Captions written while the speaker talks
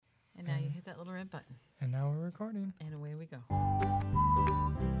hit that little red button. And now we're recording. And away we go.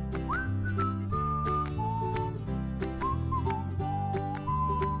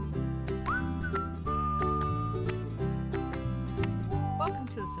 Welcome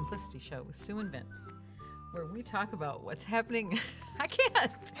to the Simplicity Show with Sue and Vince, where we talk about what's happening. I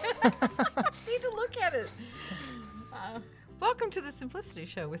can't. I need to look at it. Welcome to the Simplicity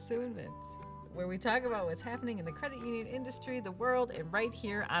Show with Sue and Vince, where we talk about what's happening in the credit union industry, the world, and right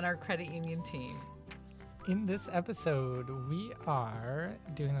here on our credit union team. In this episode, we are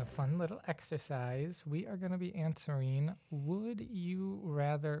doing a fun little exercise. We are going to be answering would you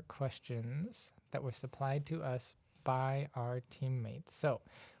rather questions that were supplied to us by our teammates. So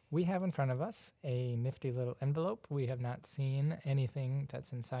we have in front of us a nifty little envelope. We have not seen anything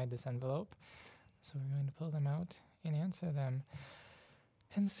that's inside this envelope. So we're going to pull them out and answer them.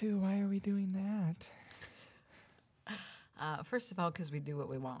 And Sue, why are we doing that? First of all, because we do what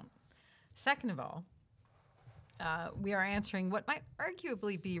we want. Second of all, we are answering what might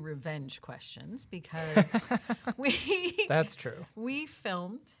arguably be revenge questions because That's true. We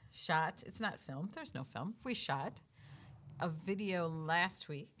shot, it's not filmed, there's no film. We shot a video last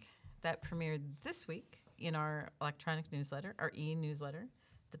week that premiered this week in our electronic newsletter, our e-newsletter,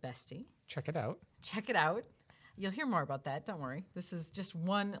 The Bestie. Check it out. Check it out. You'll hear more about that. Don't worry. This is just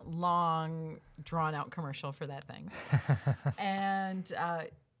one long, drawn-out commercial for that thing. And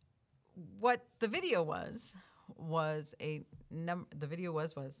what the video was a number. The video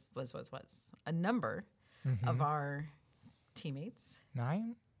was a number of our teammates.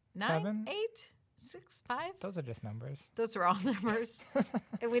 9, 9, 7, 8, 6, 5. Those are just numbers. Those are all numbers,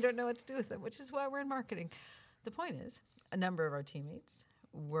 and we don't know what to do with them, which is why we're in marketing. The point is, a number of our teammates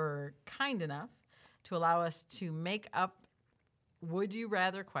were kind enough to allow us to make up would you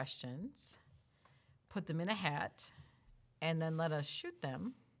rather questions, put them in a hat, and then let us shoot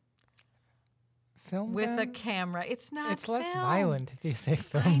them. Film with them? a camera. It's not It's film. less violent if you say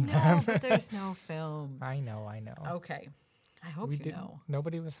film I know, them. but there's no film. I know. Okay. I hope we you didn't, know.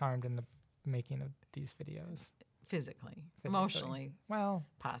 Nobody was harmed in the making of these videos. Physically. Emotionally. Well,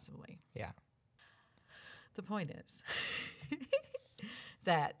 possibly. yeah. The point is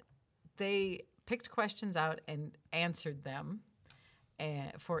that they picked questions out and answered them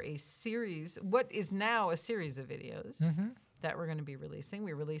for a series, what is now a series of videos that we're going to be releasing.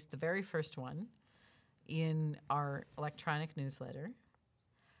 We released the very first one in our electronic newsletter,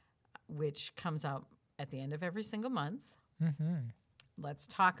 which comes out at the end of every single month. Let's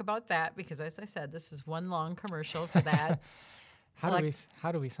talk about that because, as I said, this is one long commercial for that. How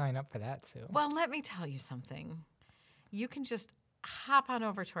do we sign up for that, Sue? Well, let me tell you something. You can just hop on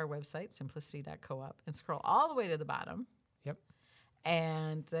over to our website, simplicity.coop, and scroll all the way to the bottom. Yep.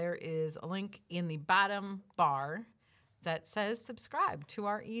 And there is a link in the bottom bar that says subscribe to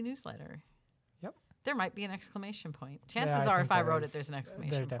our e-newsletter. Yep. There might be an exclamation point. Chances are if I wrote it, there's an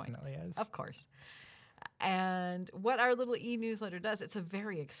exclamation point. There definitely is. Of course. And what our little e-newsletter does, it's a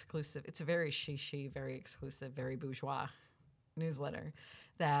very exclusive, it's a very shishi, very exclusive, very bourgeois newsletter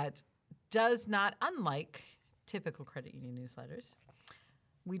that does not, unlike typical credit union newsletters,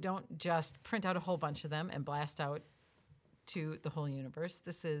 we don't just print out a whole bunch of them and blast out to the whole universe.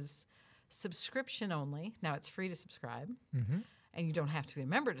 This is subscription only. Now it's free to subscribe, and you don't have to be a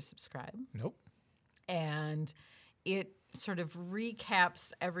member to subscribe. Nope. And it sort of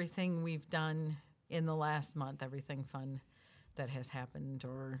recaps everything we've done in the last month, everything fun that has happened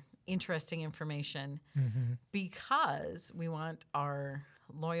or interesting information, because we want our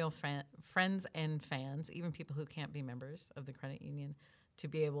loyal friends and fans, even people who can't be members of the credit union, to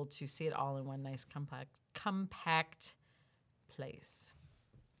be able to see it all in one nice compact place.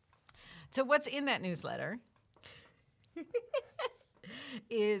 So what's in that newsletter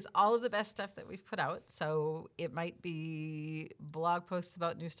is all of the best stuff that we've put out. So it might be blog posts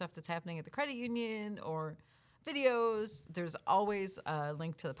about new stuff that's happening at the credit union or videos. There's always a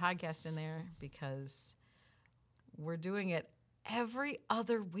link to the podcast in there because we're doing it every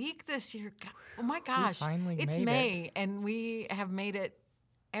other week this year. Oh my gosh. It's May, and we have made it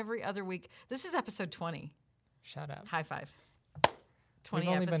every other week. This is episode 20. Shut up. High five. 20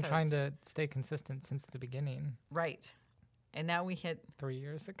 We've only episodes. Been trying to stay consistent since the beginning. Right. And now we hit 3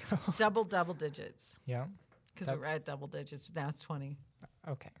 years ago. double digits. Yeah. Because we're at double digits. Now it's 20.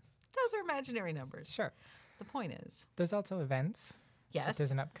 Okay. Those are imaginary numbers. Sure. The point is. There's also events. Yes.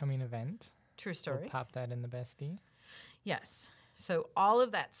 There's an upcoming event. True story. We'll pop that in the bestie. Yes. So all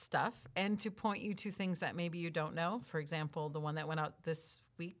of that stuff, and to point you to things that maybe you don't know. For example, the one that went out this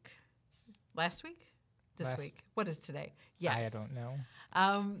week. Last week? This week. What is today? Yes. I don't know.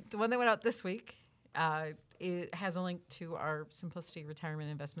 The one that went out this week it has a link to our Simplicity Retirement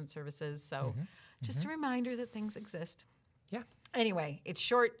Investment Services. So just a reminder that things exist. Yeah. Anyway, it's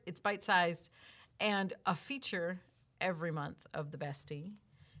short, it's bite-sized, and a feature every month of the bestie.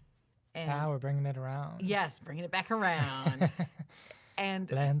 And we're bringing it around. yes, bringing it back around.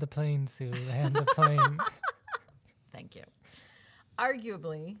 And Land the plane, Sue. Land the plane. thank you.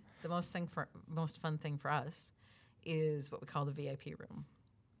 Arguably, the most fun thing for us is what we call the VIP room.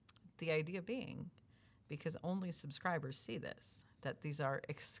 The idea being, because only subscribers see this, that these are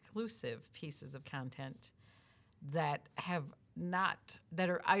exclusive pieces of content that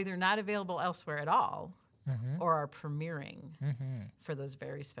are either not available elsewhere at all or are premiering for those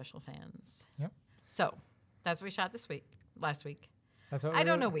very special fans. Yep. So that's what we shot last week. That's what I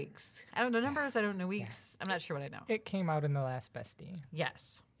don't know weeks. I don't know numbers. I don't know weeks. I'm not sure what I know. It came out in the last bestie.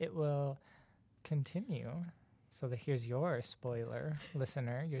 Yes. It will continue. So here's your spoiler,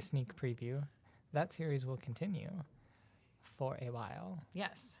 listener, your sneak preview. That series will continue for a while.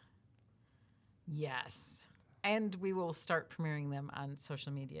 Yes. Yes. And we will start premiering them on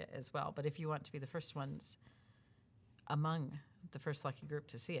social media as well. But if you want to be the first ones among the first lucky group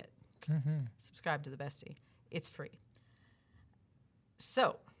to see it, subscribe to the bestie. It's free.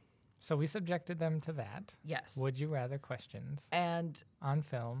 So we subjected them to that. Yes. Would you rather questions and on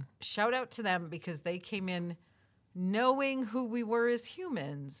film. Shout out to them because they came in knowing who we were as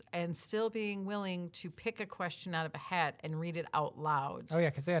humans and still being willing to pick a question out of a hat and read it out loud. Oh, yeah,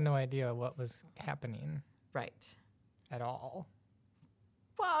 because they had no idea what was happening. Right. At all.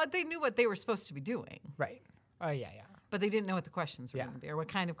 Well, they knew what they were supposed to be doing. Right. Oh, yeah. But they didn't know what the questions were going to be or what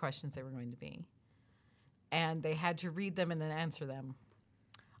kind of questions they were going to be. And they had to read them and then answer them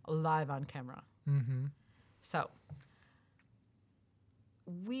live on camera. So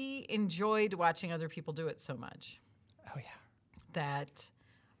we enjoyed watching other people do it so much. Oh, yeah. That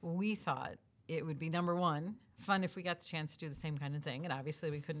we thought it would be, number one, fun if we got the chance to do the same kind of thing. And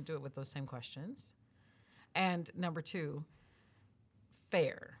obviously we couldn't do it with those same questions. And number two,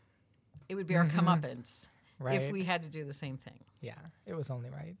 fair. It would be our comeuppance if we had to do the same thing. Yeah, it was only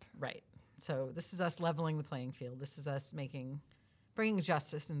right. Right. So this is us leveling the playing field. This is us bringing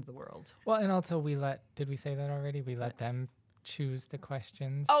justice into the world. Well, and also did we say that already? We let them choose the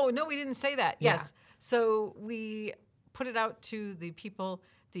questions. Oh, no, we didn't say that. Yeah. Yes. So we put it out to the people,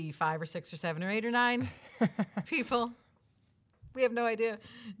 the 5 or 6 or 7 or 8 or 9 people. We have no idea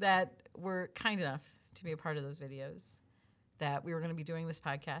that were kind enough to be a part of those videos, that we were going to be doing this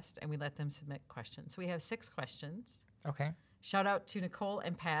podcast, and we let them submit questions. So we have 6 questions. Okay. Shout out to Nicole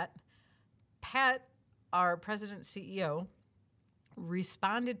and Pat. Pat, our president CEO,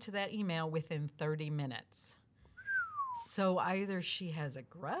 responded to that email within 30 minutes. So either she has a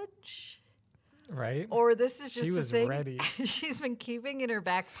grudge, right? Or this is just she was a thing ready. she's been keeping in her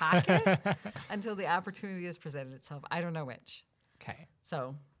back pocket until the opportunity has presented itself. I don't know which. Okay.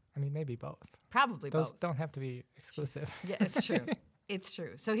 So, I mean, maybe both. Probably Those both. don't have to be exclusive. Yeah, it's true. It's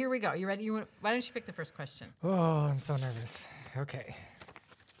true. So here we go. You ready? Why don't you pick the first question? Oh, I'm so nervous. Okay.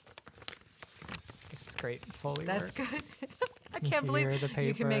 This is great. Foley That's work. good. I can't believe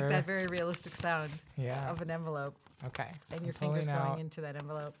you can make that very realistic sound of an envelope. Okay. And your fingers going into that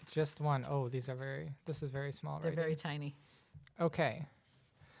envelope. Just one. Oh, this is very small. They're very tiny. Okay.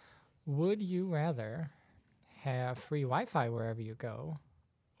 Would you rather have free Wi-Fi wherever you go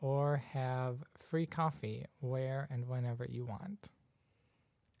or have free coffee where and whenever you want?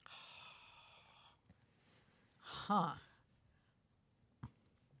 Huh.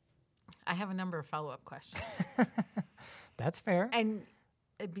 I have a number of follow-up questions. That's fair. And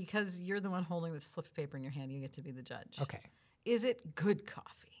because you're the one holding the slip of paper in your hand, you get to be the judge. Okay. Is it good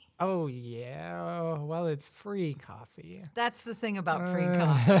coffee? Oh, yeah. Well, it's free coffee. That's the thing about free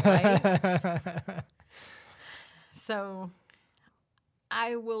coffee, right? So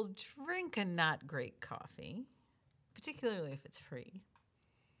I will drink a not great coffee, particularly if it's free.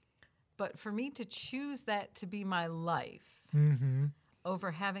 But for me to choose that to be my life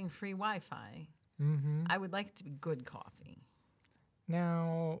over having free Wi-Fi, I would like it to be good coffee.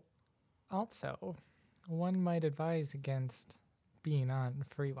 Now, also, one might advise against being on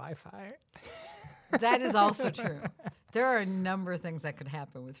free Wi-Fi. That is also true. There are a number of things that could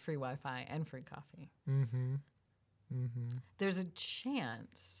happen with free Wi-Fi and free coffee. There's a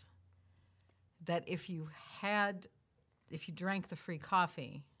chance that if you drank the free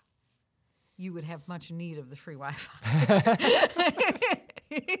coffee, you would have much need of the free Wi-Fi.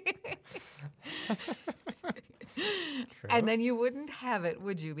 And then you wouldn't have it,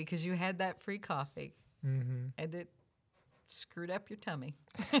 would you? Because you had that free coffee and it screwed up your tummy.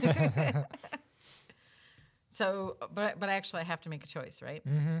 So, but actually I have to make a choice, right?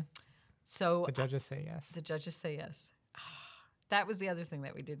 So The judges say yes. the judges say yes. That was the other thing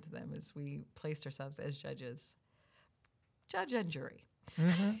that we did to them is we placed ourselves as judges, judge and jury.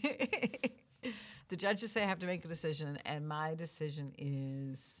 The judges say I have to make a decision, and my decision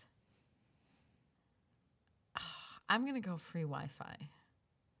is I'm going to go free Wi-Fi.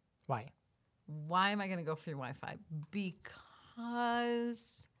 Why? Why am I going to go free Wi-Fi?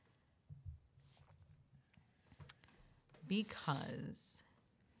 Because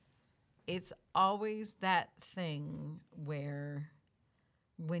it's always that thing where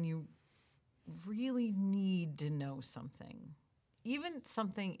when you really need to know something, even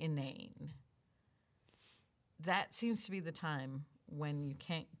something inane, that seems to be the time when you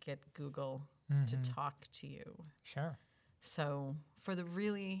can't get Google to talk to you. Sure. So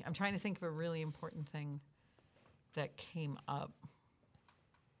I'm trying to think of a really important thing that came up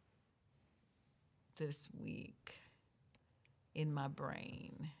this week in my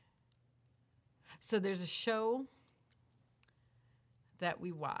brain. So there's a show that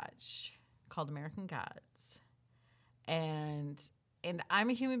we watch called American Gods. And I'm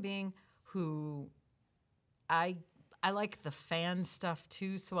a human being who I like the fan stuff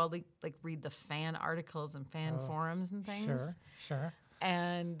too, so I'll like read the fan articles and fan forums and things. Sure.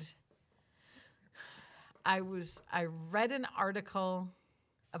 And I read an article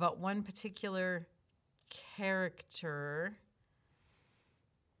about one particular character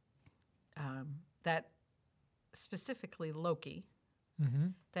that specifically Loki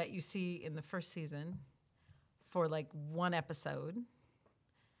that you see in the first season for like one episode.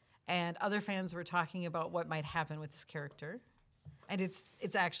 And other fans were talking about what might happen with this character. And it's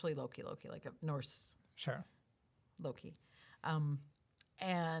actually Loki, like a Norse Loki.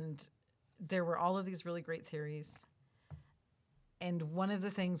 And there were all of these really great theories. And one of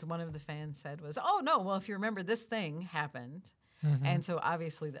the things one of the fans said was, oh, no, well, if you remember, this thing happened. And so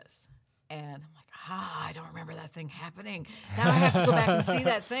obviously this. And I'm like, I don't remember that thing happening. Now I have to go back and see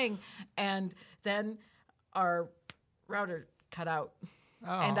that thing. And then our router cut out.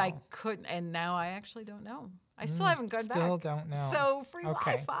 Oh. And I couldn't, and now I actually don't know. I still haven't gone back. Still don't know. So free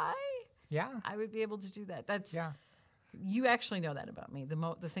Wi-Fi? Yeah. I would be able to do that. You actually know that about me.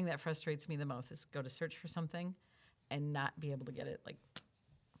 The thing that frustrates me the most is go to search for something and not be able to get it, like,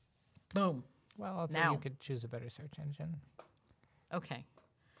 boom. Well, I'll say you could choose a better search engine. Okay.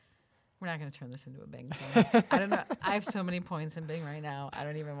 We're not going to turn this into a Bing thing. I don't know. I have so many points in Bing right now. I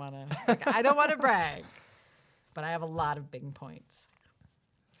don't even want to, I don't want to brag, but I have a lot of Bing points.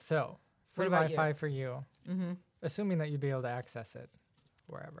 So, free Wi-Fi for you, assuming that you'd be able to access it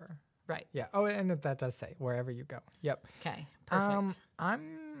wherever. Right. Yeah. Oh, and that does say wherever you go. Yep. Okay. Perfect.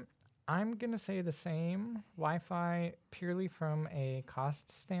 I'm gonna say the same. Wi-Fi purely from a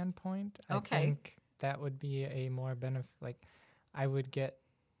cost standpoint. Okay. I think that would be a more like, I would get.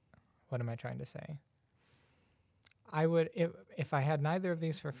 What am I trying to say? I would if I had neither of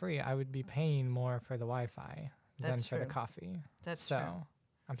these for free, I would be paying more for the Wi-Fi than for the coffee. That's so, true.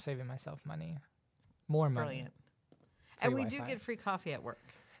 I'm saving myself money. More money. Brilliant. And we Wi-Fi. do get free coffee at work.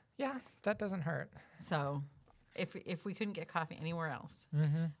 Yeah, that doesn't hurt. So if we couldn't get coffee anywhere else,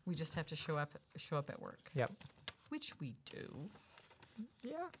 we just have to show up at work. Yep. Which we do.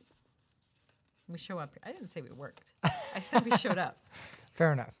 Yeah. We show up. I didn't say we worked. I said we showed up.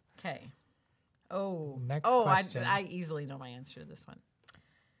 Fair enough. Okay. Oh. Next question. I easily know my answer to this one.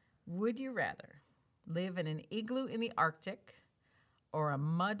 Would you rather live in an igloo in the Arctic or a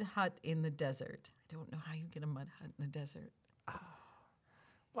mud hut in the desert? I don't know how you get a mud hut in the desert.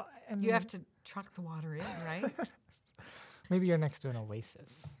 Well, I mean, You have to truck the water in, right? maybe you're next to an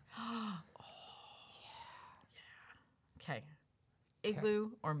oasis. Okay.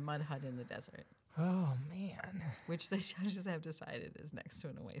 Igloo or mud hut in the desert? Oh, man. Which the judges have decided is next to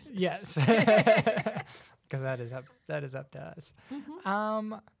an oasis. Yes. Because that is up to us.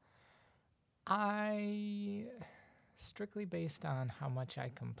 I, strictly based on how much I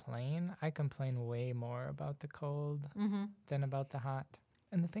complain way more about the cold than about the hot.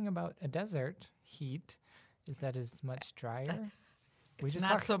 And the thing about a desert heat is that it's much drier. It's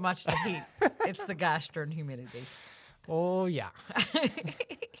not so much the heat. It's the gosh darn humidity. Oh, yeah.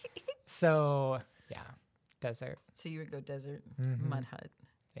 So, yeah, desert. So you would go desert, mud hut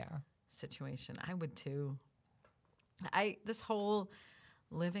situation. I would too. This whole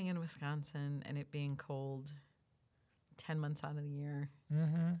living in Wisconsin and it being cold 10 months out of the year.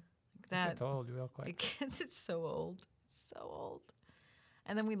 It gets old real quick. It's so old. It's so old.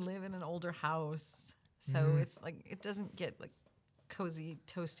 And then we live in an older house. So it's like, it doesn't get like cozy,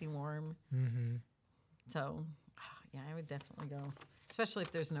 toasty, warm. So, yeah, I would definitely go, especially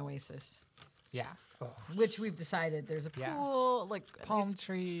if there's an oasis. Yeah. Oh. which we've decided there's a Yeah. pool, like at Palm least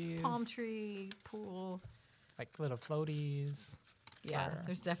trees. palm tree, pool. Like little floaties. Yeah, Or-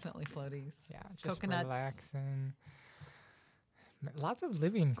 there's definitely floaties. Yeah, just Coconuts. relaxing. Lots of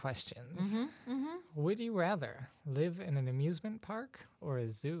living questions. Would you rather live in an amusement park or a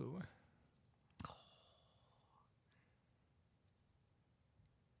zoo?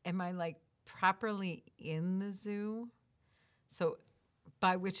 Am I like properly in the zoo? So,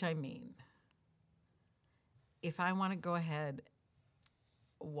 by which I mean, if I want to go ahead,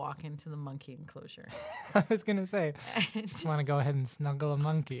 walk into the monkey enclosure. I was going to say, and just want to go ahead and snuggle a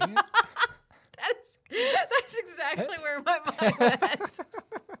monkey. That's exactly where my mind went.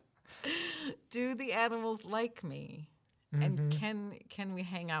 Do the animals like me? And can we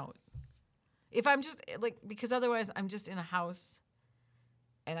hang out? If I'm just like, because otherwise I'm just in a house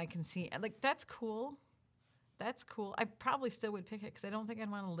and I can see, like, that's cool. That's cool. I probably still would pick it because I don't think I'd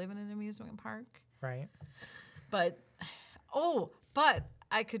want to live in an amusement park. Right. But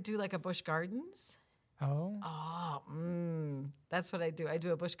I could do like a Busch Gardens. Oh. That's what I do. I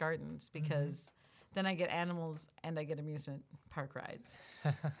do a Busch Gardens because then I get animals and I get amusement park rides.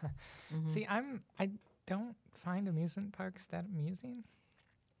 See, I don't find amusement parks that amusing.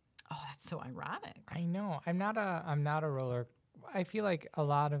 Oh, that's so ironic. I know. I'm not a roller. I feel like a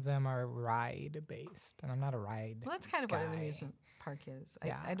lot of them are ride based, and I'm not a ride. Well, that's kind of what an guy. amusement park is.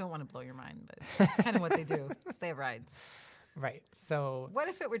 Yeah. I don't want to blow your mind, but that's kind of what they do. Is they have rides. Right. So, What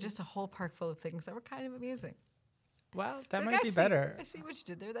if it were just a whole park full of things that were kind of amusing? well, that Like, might be better. I see what you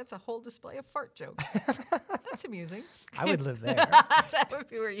did there. That's a whole display of fart jokes. That's amusing. I would live there. That would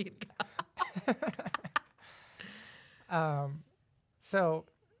be where you'd go. So,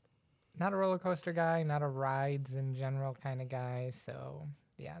 not a roller coaster guy, not a rides in general kind of guy. So,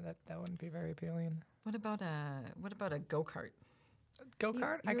 yeah, that wouldn't be very appealing. What about a go-kart? Go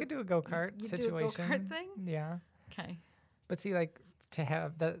kart? I you- could do a go kart You situation. do a go-kart thing? Yeah, Okay. but see, like to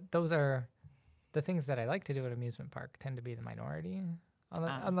have those are the things that I like to do at amusement park tend to be the minority,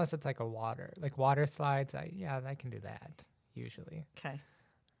 unless it's like like water slides. I can do that usually. Okay.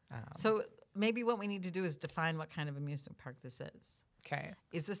 Um, So maybe what we need to do is define what kind of amusement park this is. Okay.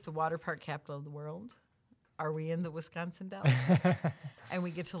 Is this the water park capital of the world? Are we in the Wisconsin Dells? And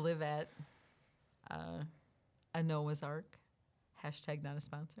we get to live at a Noah's Ark? Hashtag not a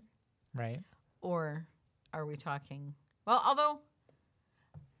sponsor. Right. Or are we talking... Well, although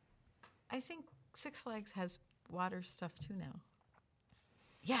I think Six Flags has water stuff too now.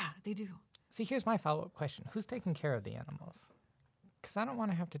 Yeah, they do. See, here's my follow-up question: who's taking care of the animals? Because I don't want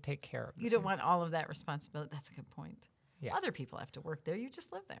to have to take care of them. You don't want all of that responsibility. That's a good point. Yeah. Other people have to work there. You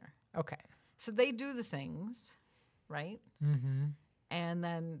just live there. Okay. So they do the things, right? Mm-hmm. And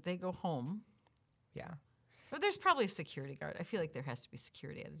then they go home. Yeah. But there's probably a security guard. I feel like there has to be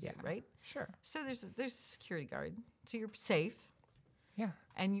security at a zoo, Yeah. right? Sure. So there's a security guard. So you're safe. Yeah.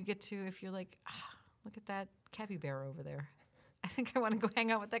 And you get to, if you're like, look at that capybara over there. I think I want to go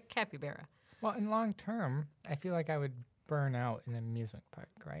hang out with that capybara. Well, in long term, I feel like I would burn out in an amusement park,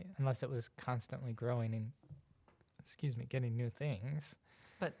 right? Unless it was constantly growing and, getting new things.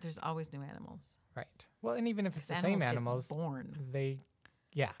 But there's always new animals. Right. Well, and even if it's the 'Cause same get animals, born.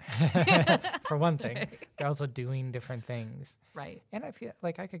 yeah. For one thing, they're also doing different things. Right. And I feel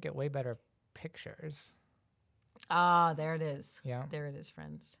like I could get way better pictures. Ah, there it is. Yeah. There it is,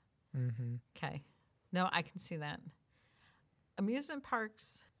 friends. Mm-hmm. Okay. No, I can see that. Amusement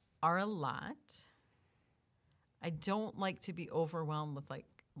parks are a lot. I don't like to be overwhelmed with like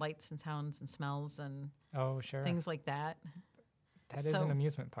lights and sounds and smells and Oh, sure. things like that. That is So- an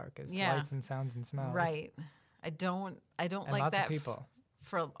amusement park, is Yeah. lights and sounds and smells. Right. I don't And like lots that of people.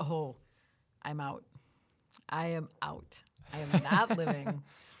 I'm out. I am out. I am not living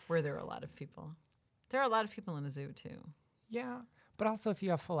where there are a lot of people. There are a lot of people in a zoo too. Yeah. But also if you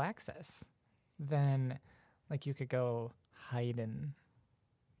have full access, then like you could go hide in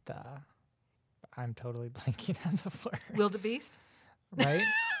I'm totally blanking on the word. Wildebeest? Right?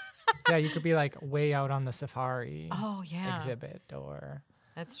 Yeah, you could be like way out on the safari Oh yeah. exhibit, or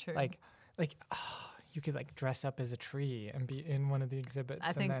That's true. like you could like dress up as a tree and be in one of the exhibits.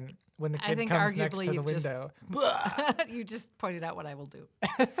 I think- and then when the I kid think comes next arguably to the you've just- window. You just pointed out what I will do.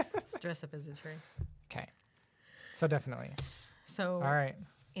 Just dress up as a tree. Okay. So definitely. So All right.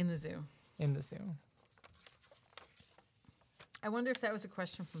 in the zoo. In the zoo. I wonder if that was a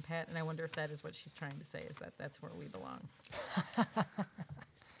question from Pat, and I wonder if that is what she's trying to say, is that that's where we belong.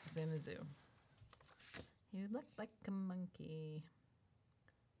 Is in a zoo. You look like a monkey.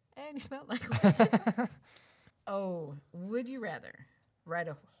 And you smell like one. Oh, would you rather ride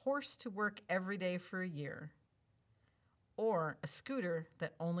a horse to work every day for a year or a scooter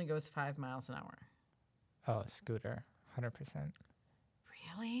that only goes 5 miles an hour. Oh, scooter, 100%.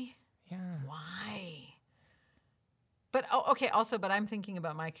 Really? Yeah. Why? But okay. Also, but I'm thinking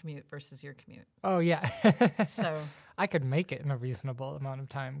about my commute versus your commute. Oh, yeah. So I could make it in a reasonable amount of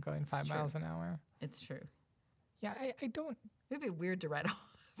time going 5 true. miles an hour. It's true. Yeah, I don't. It'd be weird to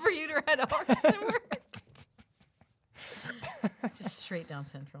for you to ride a horse to work. Just straight down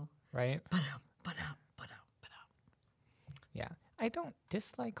Central. Right? Ba-dum. Yeah. I don't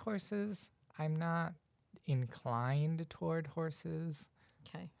dislike horses. I'm not inclined toward horses.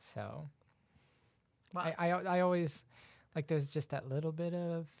 Okay. So Wow. I always, like, there's just that little bit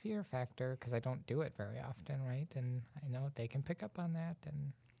of fear factor because I don't do it very often, right? And I know they can pick up on that,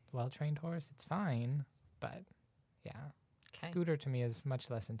 and well-trained horse, it's fine. But, yeah. Okay. Scooter to me is much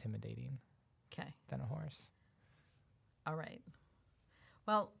less intimidating Okay. than a horse. All right.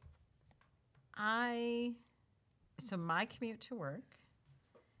 Well, so my commute to work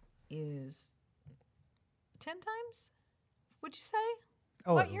is 10 times, would you say?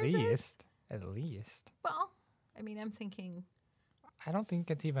 Oh, What at yours is? least. At least. Well, I mean, I'm thinking, I don't think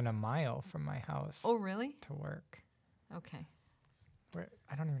it's even a mile from my house oh, really? to work. Okay.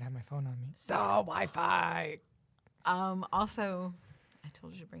 I don't even have my phone on me. So- Oh, Wi-Fi. Also, I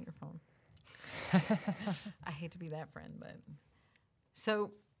told you to bring your phone. I hate to be that friend, but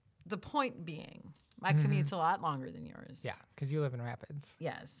so the point being, my commute's a lot longer than yours. Yeah, because you live in Rapids.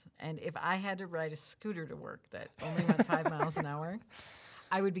 Yes. And if I had to ride a scooter to work that only went 5 miles an hour,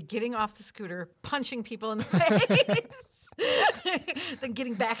 I would be getting off the scooter, punching people in the face, then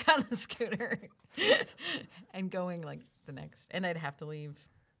getting back on the scooter and going like the next. And I'd have to leave.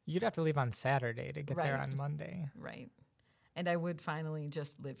 You'd have to leave on Saturday to get there Right. on Monday. Right. And I would finally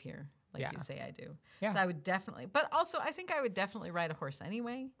just live here, like Yeah. you say I do. Yeah. So I would definitely, but also I think I would definitely ride a horse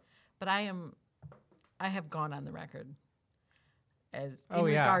anyway. But I have gone on the record as in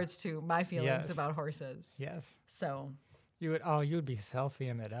regards to my feelings Yes. about horses. Yes. So You'd be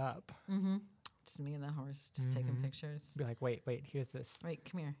selfieing it up. just me and that horse, just taking pictures. Be like, wait, here's this, Right,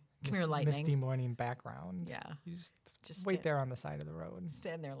 come here. this Come here, Lightning. misty morning background. Yeah. You just Just wait stand- there on the side of the road.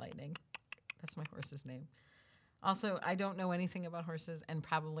 Stand there, Lightning. That's my horse's name. Also, I don't know anything about horses, and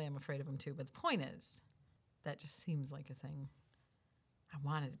probably I'm afraid of them too. But the point is, that just seems like a thing. I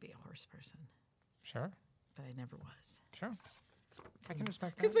wanted to be a horse person, Sure. but I never was. Sure. I can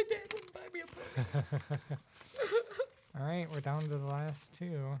respect Because that. my dad wouldn't buy me a pony. All right, we're down to the last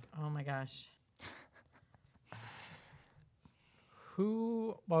two. Oh my gosh.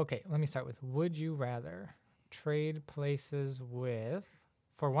 Okay, let me start with, would you rather trade places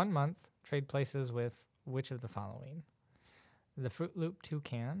for 1 month, trade places with which of the following? The Fruit Loop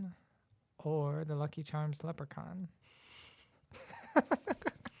toucan or the Lucky Charms leprechaun?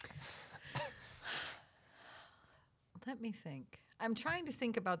 Let me think. I'm trying to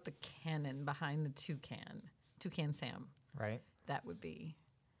think about the canon behind the Toucan Sam. Right? That would be.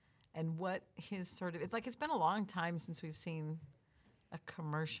 And what his sort of, it's been a long time since we've seen a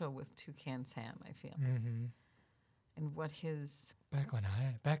commercial with Toucan Sam, I feel. Mm-hmm. And what his,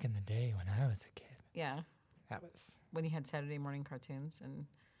 Back in the day when I was a kid. yeah, That was... when he had Saturday morning cartoons and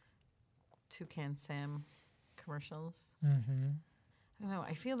Toucan Sam commercials. Mm-hmm. I don't know.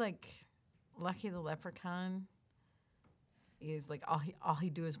 I feel like Lucky the Leprechaun is like all he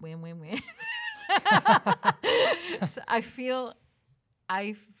do is win, win, win. So I feel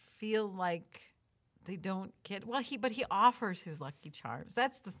like they don't get but he offers his Lucky Charms.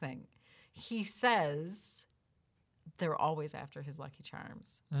 That's the thing. He says they're always after his Lucky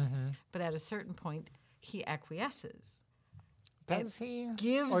Charms, but at a certain point he acquiesces. Does he?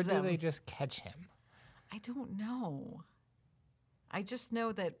 Gives or do them. they just catch him? I don't know. I just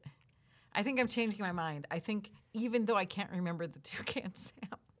know that I think I'm changing my mind. I think even though I can't remember the Toucan Sam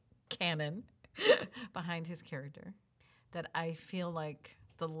canon behind his character, that I feel like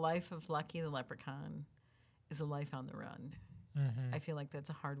the life of Lucky the Leprechaun is a life on the run. I feel like that's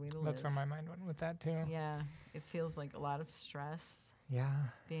a hard way to live. That's where my mind went with that, too. Yeah, it feels like a lot of stress Yeah.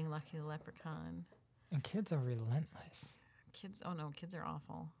 being Lucky the Leprechaun. And kids are relentless. Kids are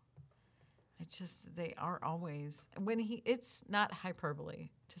awful. They are always, it's not hyperbole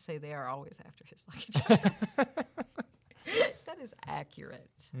to say they are always after his Lucky Charms. That is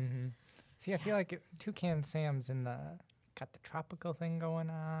accurate. See, I feel like Toucan Sam's got the tropical thing going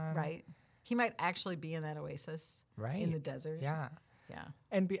on. Right. He might actually be in that oasis. Right. In the desert. Yeah. Yeah.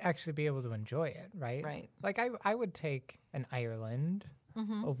 And actually be able to enjoy it, right? Right. Like, I would take an Ireland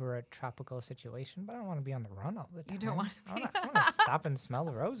over a tropical situation, but I don't want to be on the run all the time. You don't want to be. I want to stop and smell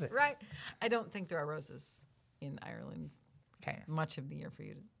the roses. Right. I don't think there are roses in Ireland Okay. much of the year for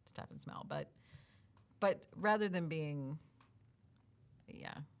you to stop and smell. But rather than being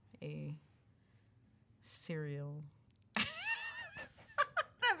a serial.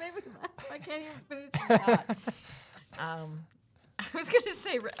 That made me laugh. I can't even finish the thought. I was going to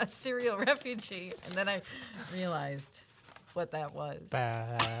say a serial refugee, and then I realized what that was.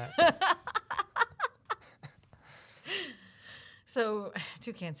 So,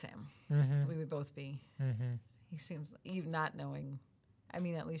 Toucan Sam, we would both be. He seems, you not knowing. I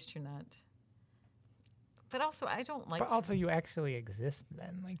mean, at least you're not. But also, I don't like. But also, you actually exist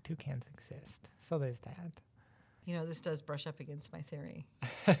then. Like, toucans exist. So there's that. You know, this does brush up against my theory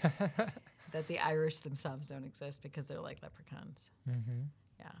that the Irish themselves don't exist because they're like leprechauns.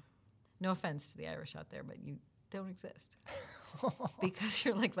 Yeah. No offense to the Irish out there, but you don't exist because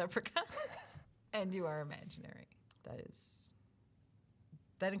you're like leprechauns and you are imaginary.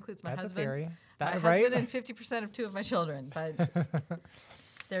 That includes my That's husband. a theory. My husband and 50% of 2 of my children. But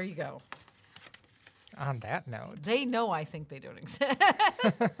there you go. On that note, they know I think they don't exist.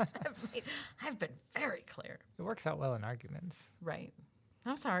 I've been very clear. It works out well in arguments. Right.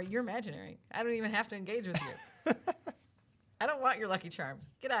 I'm sorry, you're imaginary. I don't even have to engage with you. I don't want your Lucky Charms.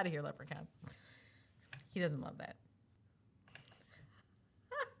 Get out of here, leprechaun. He doesn't love that.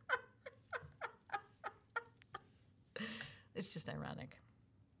 It's just ironic.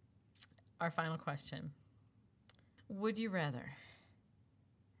 Our final question. Would you rather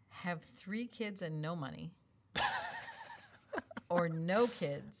have 3 kids and no money or no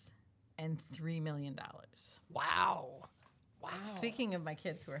kids and $3 million? Wow. Speaking of my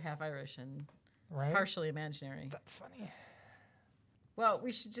kids who are half Irish and Right? partially imaginary. That's funny. Well,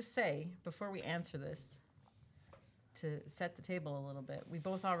 we should just say, before we answer this, to set the table a little bit, we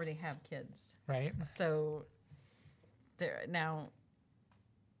both already have kids. Right? So, now,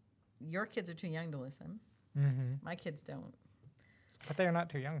 your kids are too young to listen. My kids don't. But they're not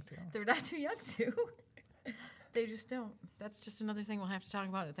too young to. They're not too young to. They just don't. That's just another thing we'll have to talk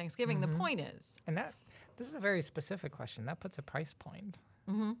about at Thanksgiving. The point is. And this is a very specific question. That puts a price point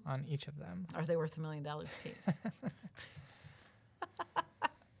on each of them. Are they worth $1 million apiece?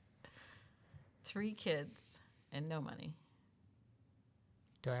 3 kids and no money.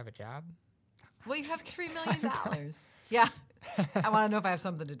 Do I have a job? Well, you have $3 million. Yeah. I want to know if I have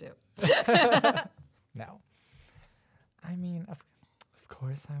something to do. No. I mean, of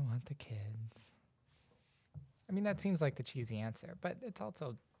course I want the kids. I mean, that seems like the cheesy answer, but it's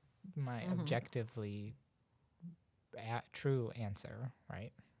also my objectively true answer,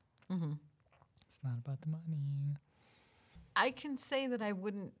 right? It's not about the money. I can say that I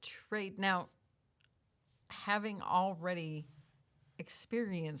wouldn't trade. Now, having already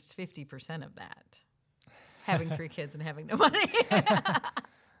experienced 50% of that, having 3 kids and having no money,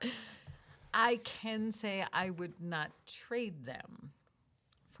 I can say I would not trade them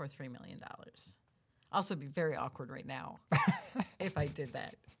for $3 million. Also, be very awkward right now if I did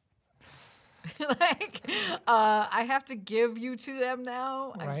that. I have to give you to them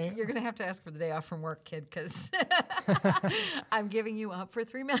now. Right. You're going to have to ask for the day off from work, kid, because I'm giving you up for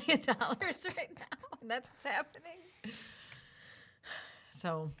 $3 million right now, and that's what's happening.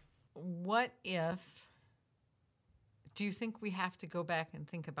 So, what if, do you think we have to go back and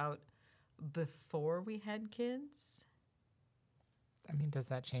think about before we had kids? I mean, does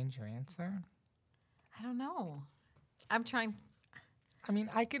that change your answer? I don't know. I'm trying. I mean,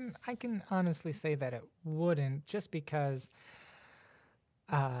 I can honestly say that it wouldn't, just because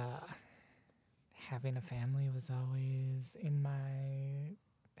having a family was always in my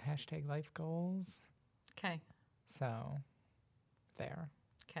 #life goals. Okay. So, there.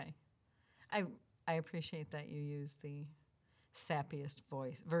 Okay. I appreciate that you use the sappiest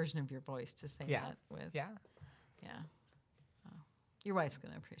version of your voice to say that with. Yeah. Yeah. Oh. Your wife's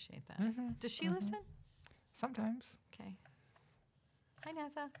going to appreciate that. Does she listen? Sometimes. Okay. Hi,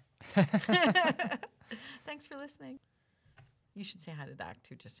 Natha. Thanks for listening. You should say hi to Doc,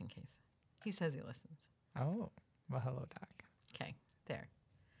 too, just in case. He says he listens. Oh, well, hello, Doc. Okay, there.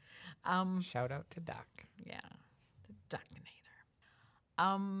 Shout out to Doc. Yeah, the Docinator.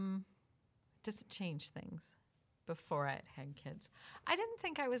 Does it change things before I had kids? I didn't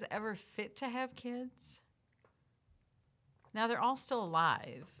think I was ever fit to have kids. Now they're all still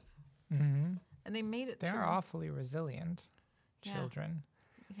alive. Mm-hmm. And they made it through. They're awfully resilient children.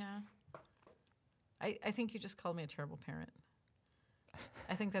 Yeah. I think you just called me a terrible parent.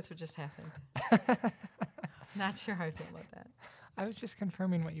 I think that's what just happened. Not sure how I feel about that. I was just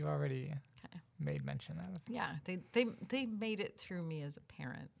confirming what you already made mention of. Yeah, they made it through me as a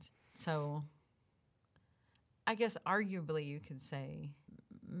parent. So I guess arguably you could say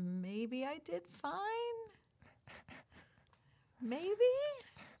maybe I did fine. Maybe.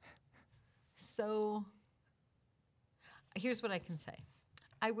 So here's what I can say.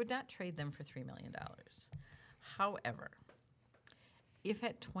 I would not trade them for $3 million. However, if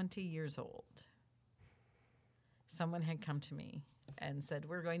at 20 years old, someone had come to me and said,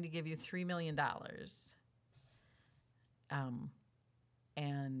 we're going to give you $3 million,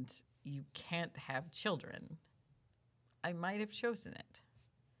 and you can't have children, I might have chosen it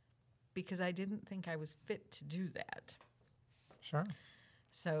because I didn't think I was fit to do that. Sure.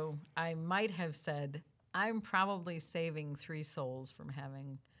 So I might have said, I'm probably saving 3 souls from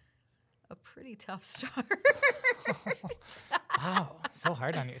having a pretty tough start. Wow, so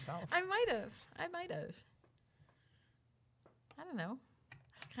hard on yourself. I might have. I don't know. I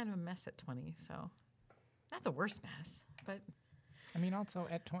was kind of a mess at 20, so not the worst mess, but I mean, also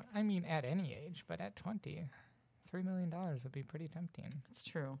at at any age, but at 20, $3 million would be pretty tempting. it's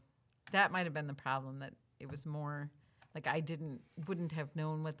true. That might have been the problem, that it was more like I wouldn't have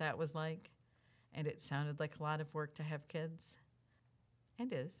known what that was like, and it sounded like a lot of work to have kids,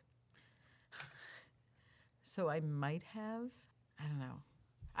 and is. So I might have. I don't know.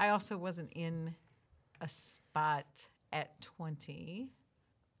 I also wasn't in a spot at 20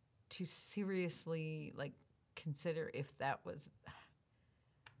 to seriously consider if that was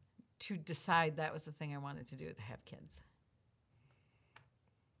to decide that was the thing I wanted to do, to have kids.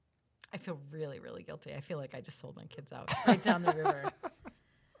 I feel really, really guilty. I feel like I just sold my kids out right down the river.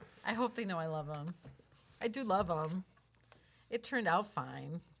 I hope they know I love them. I do love them. It turned out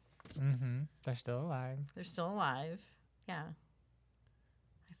fine. Mm-hmm. They're still alive. They're still alive. Yeah.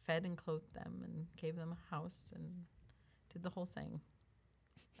 I fed and clothed them and gave them a house and did the whole thing.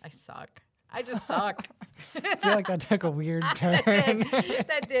 I suck. I just suck. I feel like that took a weird turn.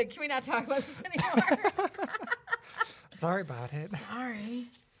 That did. Can we not talk about this anymore? Sorry about it. Sorry.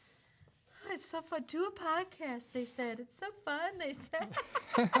 Oh, it's so fun. Do a podcast, they said. It's so fun, they said.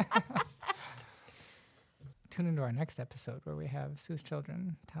 Tune into our next episode where we have Sue's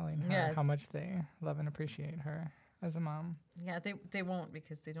children telling her how much they love and appreciate her as a mom. Yeah, they won't,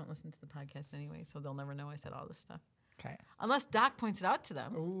 because they don't listen to the podcast anyway, so they'll never know I said all this stuff. Okay. Unless Doc points it out to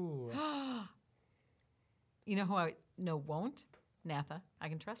them. Ooh. You know who I know won't? Natha. I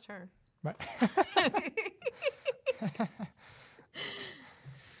can trust her. Right.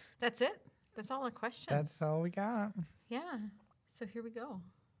 That's it. That's all our questions. That's all we got. Yeah. So here we go.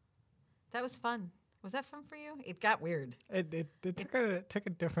 That was fun. Was that fun for you? It got weird. It took a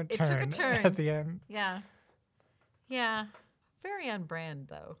different turn. It took a turn at the end. Yeah. Yeah. Very on brand,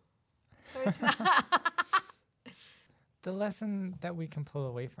 though. So it's not. The lesson that we can pull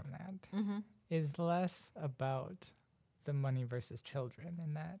away from that is less about the money versus children,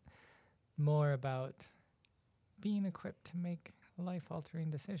 and that more about being equipped to make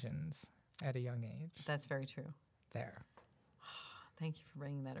life-altering decisions at a young age. That's very true. There. Thank you for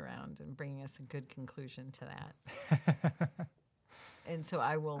bringing that around and bringing us a good conclusion to that. And so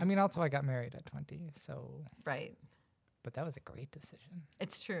I will. I mean, also I got married at 20, so. Right. But that was a great decision.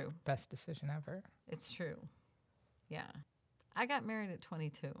 It's true. Best decision ever. It's true. Yeah. I got married at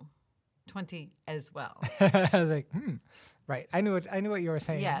 22. 20 as well. I was like, right. I knew what you were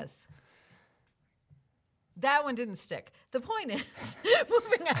saying. Yes. That one didn't stick. The point is,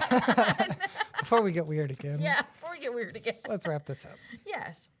 moving on. Before we get weird again. Yeah, before we get weird again. Let's wrap this up.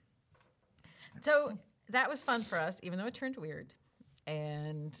 Yes. So that was fun for us, even though it turned weird.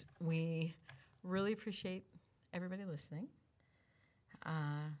 And we really appreciate everybody listening.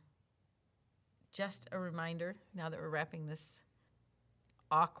 Just a reminder, now that we're wrapping this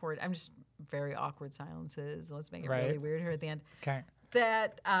I'm just very awkward silences. Let's make it really weird here at the end. Okay.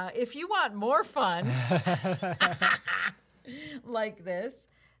 That if you want more fun like this,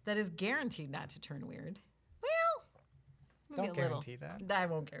 that is guaranteed not to turn weird. Well, maybe Don't a little. guarantee that. I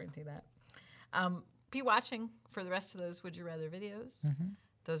won't guarantee that. Be watching for the rest of those Would You Rather videos.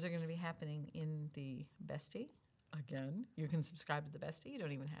 Those are going to be happening in the Bestie. Again, you can subscribe to the Bestie. You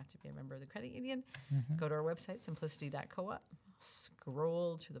don't even have to be a member of the credit union. Go to our website, simplicity.coop.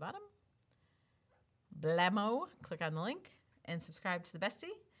 Scroll to the bottom. Blammo. Click on the link and subscribe to the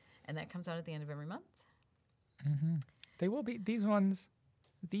Bestie. And that comes out at the end of every month. They will be, these ones,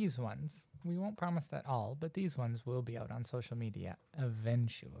 we won't promise that all, but these ones will be out on social media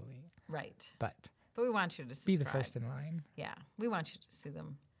eventually. Right. But we want you to subscribe. be the first in line. Yeah. We want you to see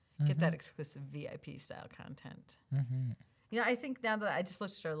them. Get that exclusive VIP style content. You know, I think now that I just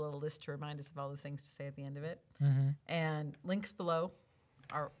looked at our little list to remind us of all the things to say at the end of it, and links below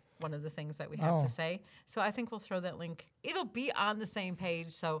are one of the things that we have to say. So I think we'll throw that link. It'll be on the same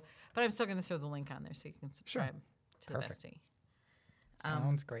page. But I'm still going to throw the link on there so you can subscribe to the Bestie.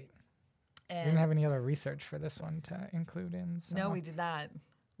 Sounds great. And We didn't have any other research for this one to include in. So. No, we did not.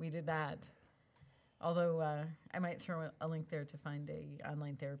 We did not. Although I might throw a link there to find a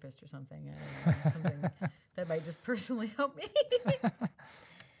online therapist or something. I don't know, something that might just personally help me.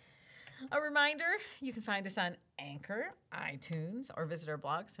 A reminder, you can find us on Anchor, iTunes, or visit our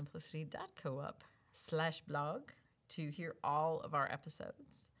blog, simplicity.coop/blog, to hear all of our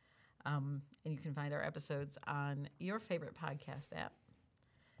episodes. And you can find our episodes on your favorite podcast app.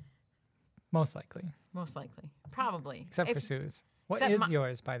 Most likely. Probably. Except for Sue's. What is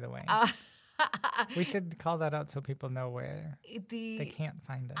yours, by the way? We should call that out so people know where they can't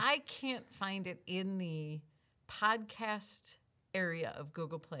find us. I can't find it in the podcast area of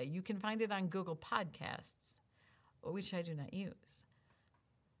Google Play. You can find it on Google Podcasts, which I do not use.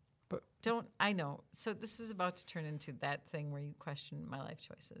 But I know. So this is about to turn into that thing where you question my life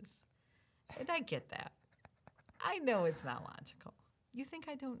choices. And I get that. I know it's not logical. You think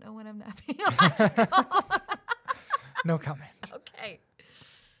I don't know when I'm not being logical? No comment. Okay.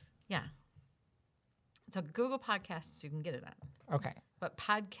 Yeah. So Google Podcasts, you can get it on. Okay. But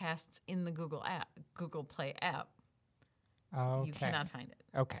podcasts in the Google Play app, Okay. you cannot find it.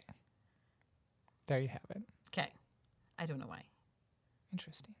 Okay. There you have it. Okay. I don't know why.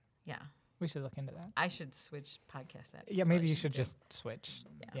 Interesting. Yeah. We should look into that. I should switch podcast apps. Yeah, maybe you should just switch.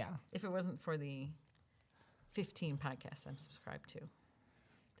 Yeah. If it wasn't for the 15 podcasts I'm subscribed to,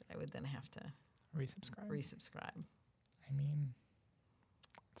 I would then have to resubscribe. I mean,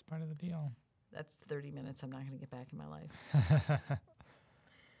 it's part of the deal. That's 30 minutes I'm not going to get back in my life.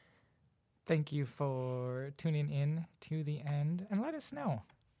 Thank you for tuning in to the end, and let us know.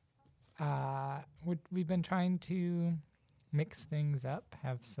 We've been trying to mix things up,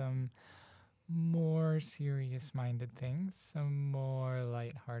 have some more serious-minded things, some more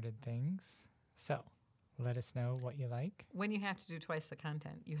lighthearted things. So let us know what you like. When you have to do twice the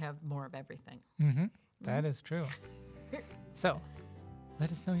content, you have more of everything. Mm-hmm. That is true. So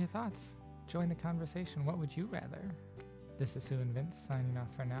let us know your thoughts. Join the conversation. What would you rather? This is Sue and Vince signing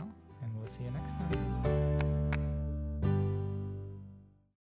off for now, and we'll see you next time.